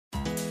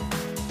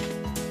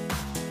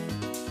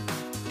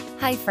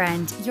Hi,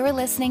 friend. You're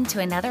listening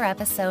to another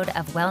episode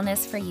of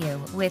Wellness for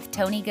You with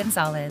Tony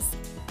Gonzalez.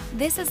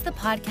 This is the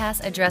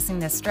podcast addressing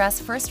the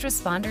stress first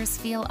responders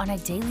feel on a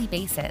daily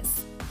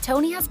basis.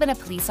 Tony has been a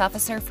police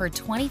officer for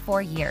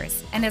 24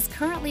 years and is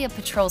currently a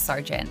patrol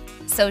sergeant,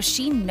 so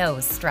she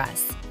knows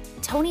stress.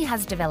 Tony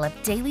has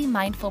developed daily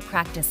mindful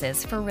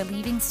practices for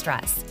relieving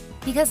stress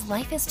because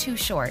life is too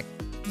short.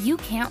 You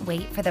can't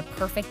wait for the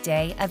perfect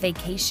day, a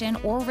vacation,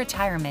 or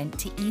retirement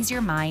to ease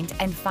your mind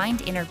and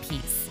find inner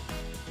peace.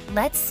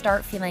 Let's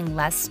start feeling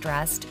less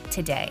stressed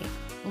today.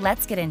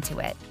 Let's get into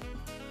it.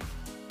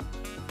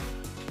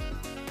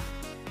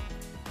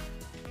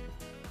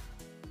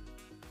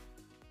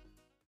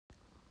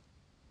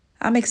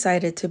 I'm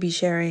excited to be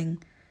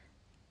sharing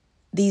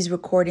these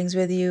recordings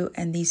with you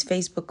and these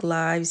Facebook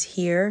Lives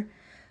here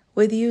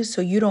with you so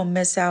you don't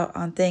miss out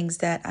on things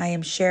that I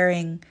am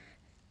sharing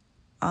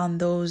on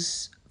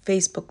those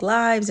Facebook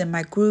Lives and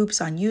my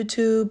groups on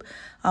YouTube,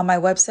 on my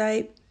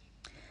website,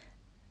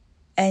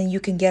 and you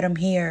can get them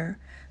here.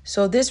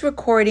 So this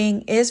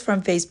recording is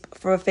from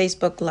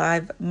Facebook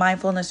Live,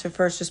 Mindfulness for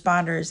First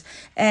Responders,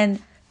 and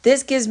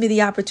this gives me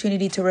the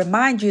opportunity to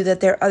remind you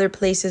that there are other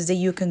places that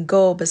you can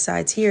go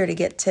besides here to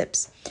get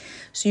tips.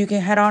 So you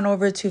can head on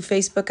over to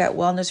Facebook at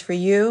Wellness for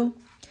You.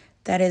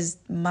 That is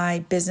my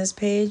business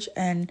page,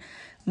 and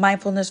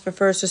Mindfulness for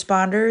First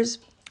Responders,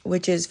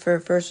 which is for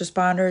first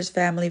responders,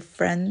 family,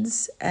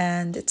 friends,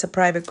 and it's a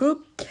private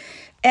group.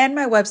 And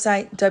my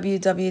website,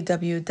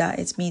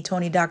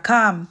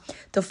 www.itsmetony.com.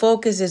 The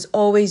focus is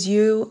always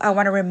you. I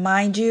want to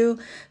remind you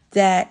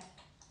that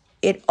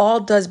it all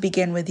does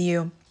begin with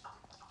you.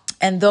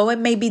 And though it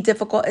may be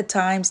difficult at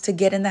times to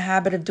get in the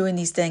habit of doing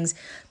these things,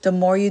 the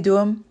more you do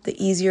them, the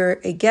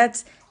easier it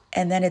gets.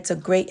 And then it's a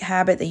great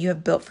habit that you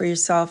have built for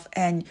yourself.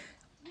 And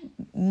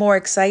more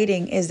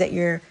exciting is that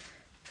you're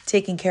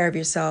taking care of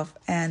yourself.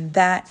 And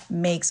that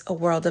makes a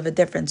world of a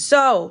difference.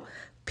 So,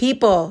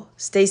 people,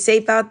 stay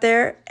safe out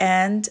there,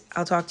 and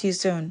I'll talk to you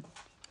soon.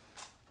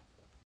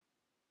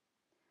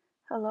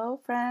 Hello,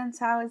 friends.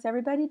 How is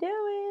everybody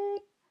doing?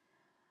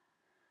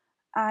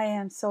 I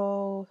am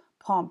so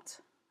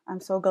pumped. I'm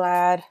so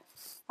glad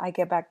I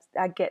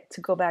get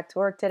to go back to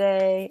work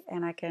today,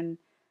 and I can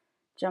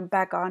jump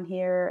back on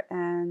here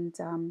and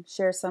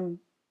share some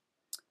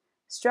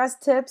stress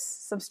tips,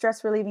 some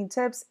stress relieving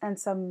tips, and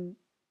some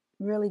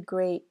really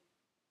great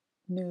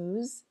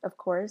news, of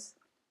course.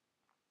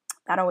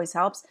 That always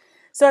helps.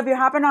 So if you're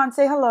hopping on,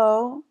 say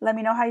hello. Let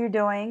me know how you're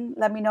doing.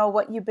 Let me know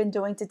what you've been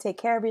doing to take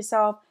care of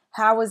yourself.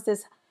 How was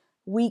this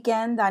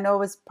weekend? I know it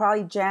was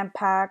probably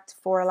jam-packed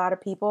for a lot of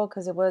people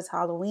because it was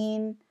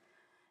Halloween,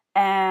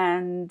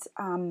 and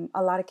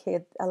a lot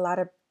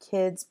of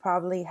kids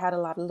probably had a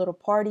lot of little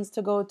parties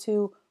to go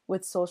to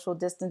with social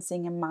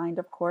distancing in mind,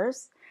 of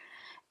course.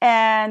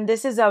 And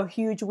this is a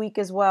huge week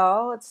as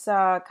well. It's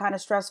kind of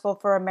stressful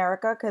for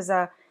America because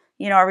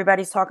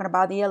everybody's talking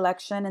about the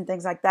election and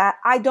things like that.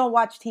 I don't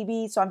watch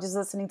TV, so I'm just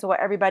listening to what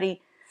everybody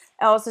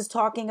else is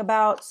talking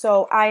about.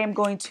 So I am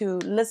going to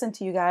listen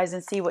to you guys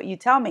and see what you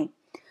tell me.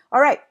 All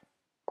right.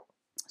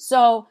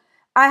 So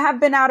I have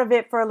been out of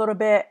it for a little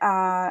bit,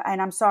 and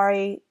I'm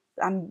sorry.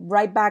 I'm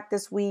right back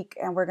this week,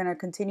 and we're going to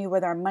continue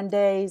with our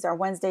Mondays, our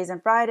Wednesdays,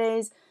 and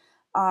Fridays,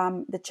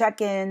 the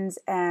check-ins,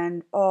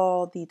 and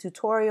all the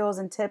tutorials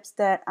and tips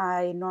that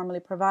I normally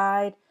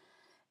provide.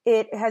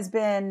 It has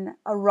been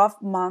a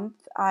rough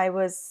month. I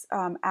was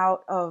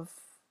out of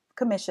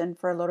commission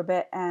for a little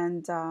bit,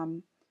 and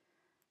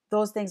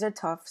those things are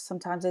tough.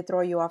 Sometimes they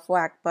throw you off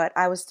whack, but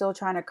I was still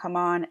trying to come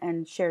on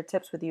and share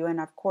tips with you.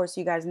 And of course,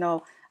 you guys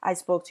know I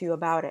spoke to you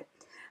about it.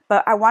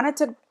 But I wanted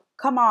to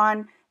come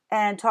on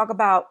and talk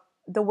about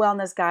the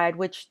wellness guide,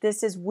 which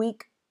this is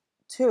week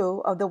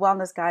 2 of the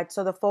wellness guide.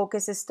 So the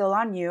focus is still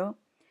on you.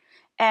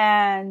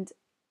 And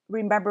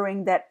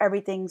remembering that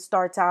everything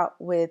starts out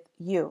with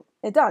you.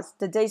 It does.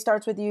 The day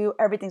starts with you.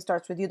 Everything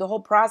starts with you. The whole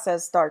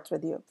process starts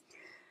with you.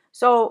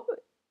 So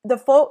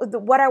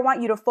what I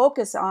want you to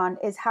focus on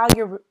is how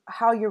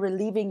you're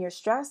relieving your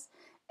stress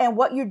and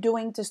what you're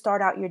doing to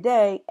start out your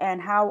day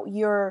and how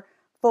you're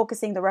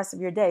focusing the rest of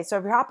your day. So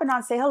if you're hopping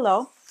on, say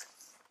hello.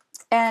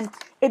 And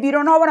if you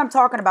don't know what I'm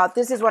talking about,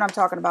 this is what I'm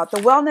talking about. The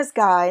wellness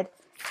guide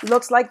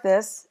looks like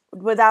this,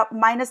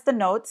 minus the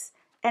notes.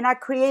 And I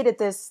created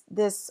this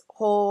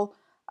whole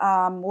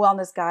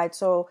wellness guide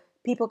so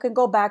people can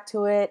go back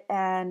to it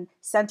and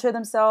center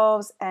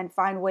themselves and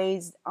find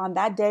ways on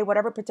that day,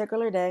 whatever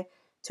particular day,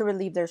 to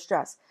relieve their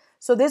stress.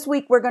 So this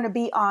week we're going to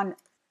be on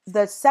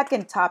the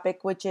second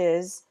topic, which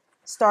is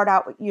we start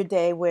out your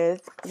day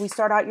with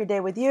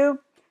you,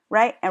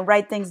 right? And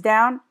write things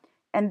down.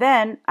 And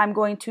then I'm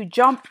going to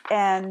jump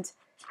and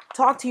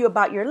talk to you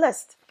about your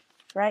list,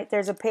 right?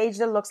 There's a page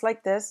that looks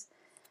like this,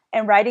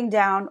 and writing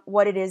down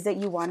what it is that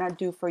you want to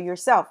do for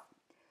yourself.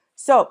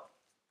 So,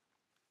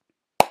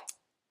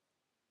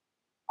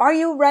 are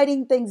you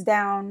writing things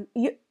down?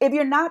 If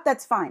you're not,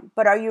 that's fine.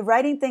 But are you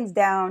writing things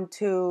down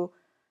that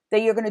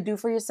you're going to do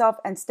for yourself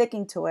and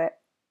sticking to it?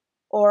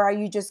 Or are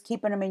you just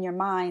keeping them in your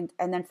mind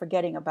and then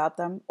forgetting about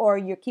them? Or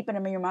you're keeping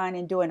them in your mind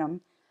and doing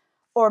them?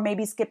 Or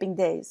maybe skipping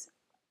days?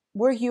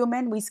 we're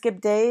human. We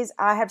skip days.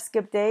 I have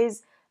skipped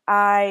days.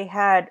 I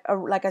had,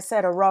 like I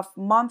said, a rough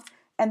month.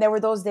 And there were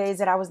those days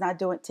that I was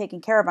not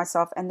taking care of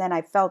myself. And then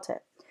I felt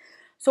it.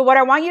 So what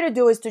I want you to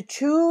do is to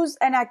choose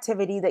an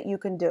activity that you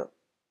can do,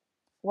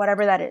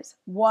 whatever that is,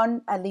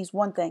 at least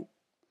one thing.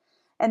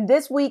 And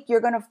this week,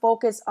 you're going to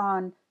focus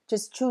on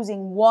just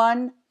choosing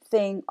one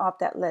thing off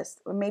that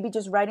list, or maybe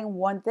just writing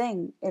one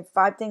thing. If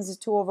 5 things is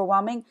too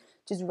overwhelming,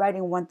 just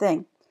writing one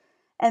thing.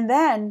 And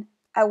then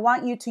I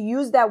want you to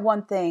use that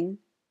one thing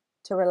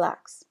to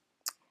relax.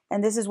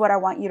 And this is what I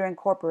want you to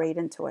incorporate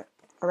into it.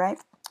 All right.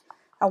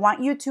 I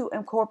want you to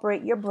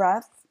incorporate your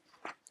breath.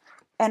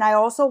 And I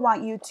also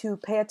want you to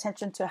pay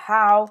attention to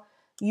how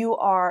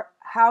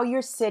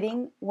you're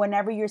sitting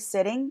whenever you're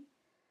sitting,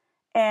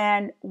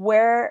 and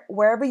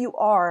wherever you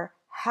are,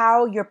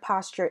 how your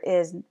posture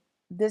is.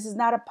 This is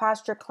not a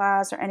posture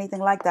class or anything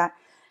like that.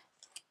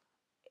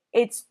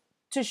 It's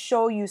to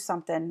show you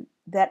something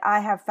that I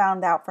have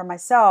found out for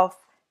myself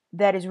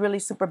that is really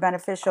super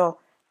beneficial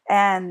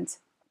and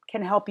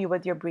can help you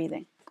with your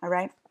breathing. All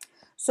right.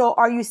 So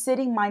are you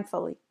sitting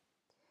mindfully?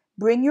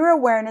 Bring your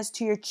awareness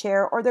to your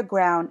chair or the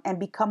ground and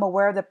become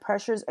aware of the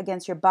pressures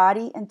against your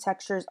body and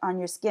textures on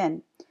your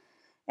skin.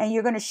 And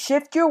you're going to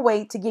shift your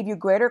weight to give you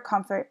greater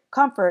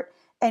comfort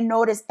and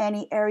notice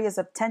any areas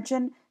of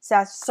tension,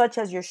 such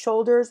as your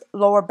shoulders,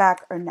 lower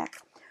back, or neck.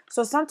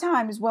 So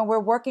sometimes when we're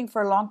working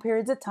for long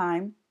periods of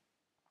time,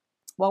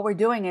 what we're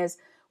doing is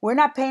we're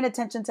not paying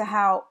attention to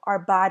how our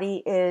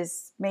body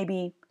is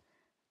maybe,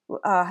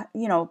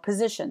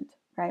 positioned,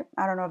 right?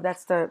 I don't know if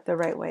that's the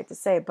right way to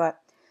say it,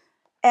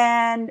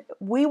 and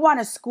we want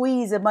to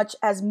squeeze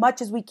as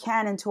much as we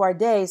can into our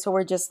day. So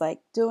we're just like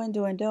doing.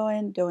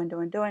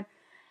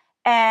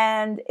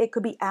 And it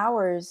could be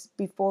hours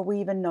before we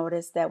even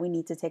notice that we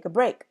need to take a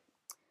break.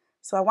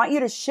 So I want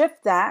you to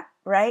shift that,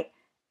 right?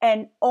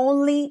 And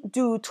only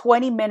do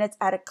 20 minutes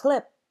at a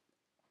clip.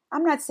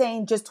 I'm not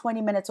saying just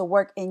 20 minutes of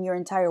work in your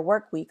entire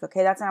work week,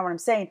 okay? That's not what I'm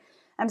saying.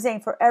 I'm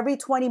saying for every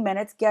 20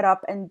 minutes, get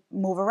up and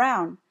move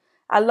around.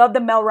 I love the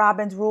Mel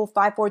Robbins rule,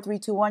 5, 4, 3,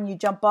 2, 1. You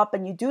jump up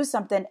and you do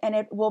something and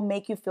it will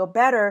make you feel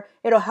better.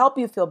 It'll help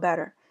you feel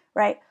better,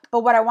 right?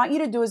 But what I want you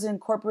to do is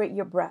incorporate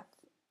your breath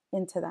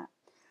into that.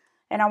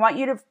 And I want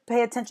you to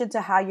pay attention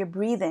to how you're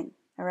breathing,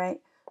 all right?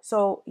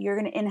 So you're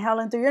going to inhale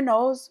in through your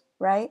nose,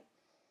 right?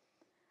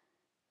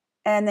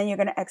 And then you're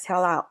going to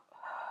exhale out,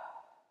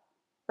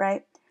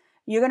 right?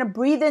 You're going to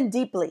breathe in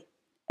deeply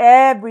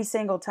every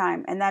single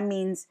time. And that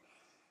means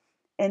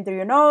in through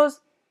your nose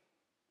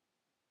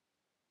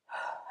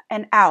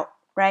and out,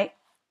 right?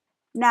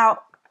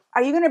 Now,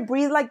 are you going to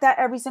breathe like that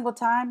every single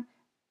time?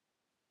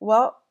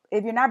 Well,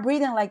 if you're not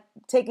breathing, like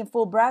taking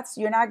full breaths,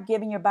 you're not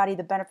giving your body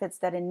the benefits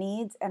that it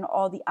needs and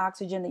all the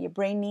oxygen that your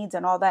brain needs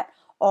and all the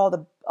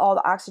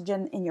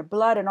oxygen in your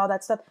blood and all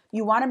that stuff.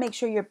 You want to make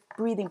sure you're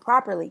breathing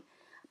properly.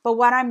 But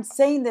why I'm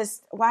saying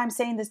this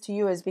to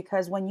you is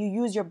because when you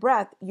use your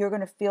breath, you're going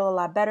to feel a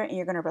lot better and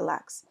you're going to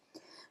relax.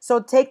 So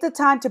take the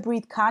time to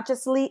breathe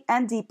consciously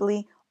and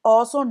deeply,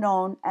 also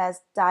known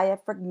as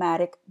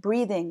diaphragmatic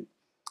breathing.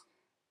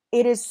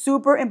 It is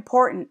super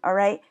important, all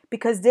right,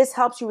 because this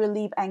helps you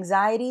relieve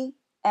anxiety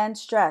and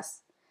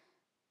stress.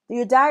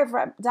 Your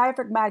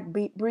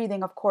diaphragmatic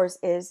breathing, of course,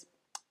 is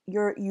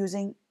you're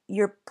using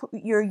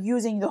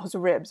those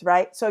ribs,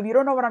 right? So if you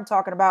don't know what I'm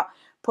talking about,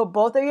 put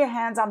both of your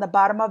hands on the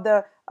bottom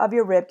of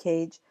your rib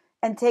cage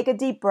and take a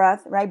deep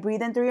breath, right?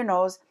 Breathe in through your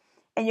nose,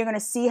 and you're going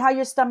to see how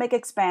your stomach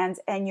expands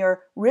and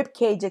your rib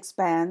cage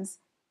expands,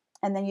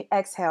 and then you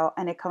exhale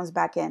and it comes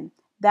back in.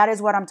 That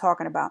is what I'm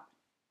talking about.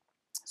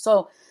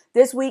 So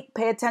this week,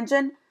 pay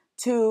attention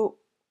to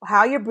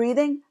how you're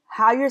breathing,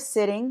 how you're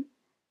sitting,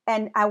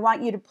 and I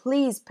want you to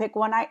please pick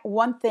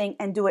one thing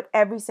and do it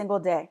every single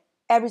day,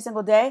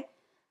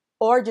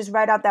 or just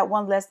write out that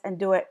one list and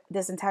do it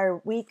this entire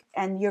week.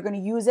 And you're going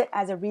to use it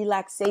as a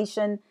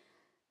relaxation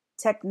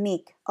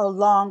technique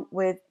along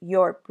with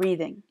your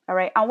breathing. All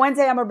right. On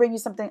Wednesday, I'm going to bring you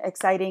something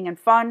exciting and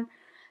fun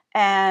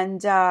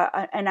and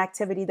an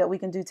activity that we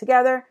can do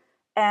together.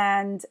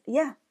 And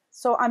yeah,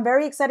 so I'm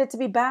very excited to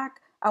be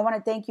back. I want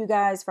to thank you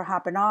guys for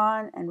hopping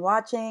on and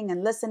watching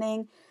and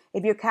listening.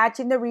 If you're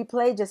catching the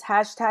replay, just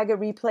hashtag a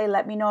replay.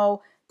 Let me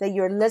know that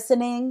you're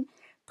listening.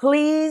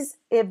 Please,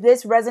 if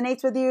this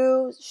resonates with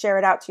you, share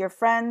it out to your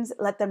friends.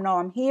 Let them know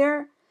I'm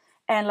here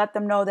and let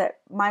them know that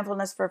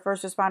Mindfulness for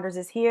First Responders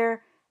is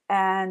here.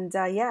 And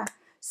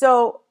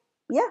So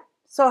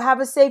have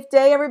a safe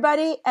day,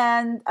 everybody.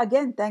 And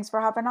again, thanks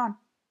for hopping on.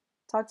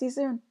 Talk to you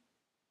soon.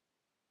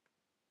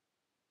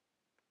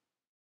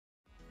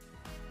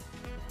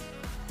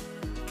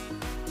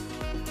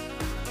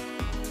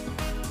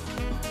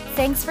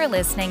 Thanks for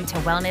listening to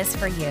Wellness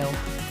for You.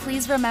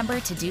 Please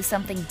remember to do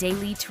something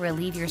daily to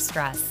relieve your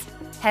stress.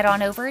 Head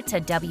on over to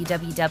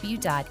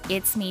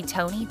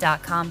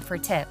www.itsmetony.com for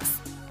tips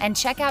and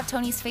check out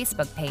Tony's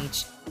Facebook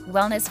page,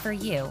 Wellness for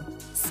You.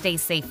 Stay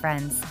safe,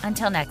 friends.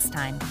 Until next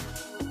time.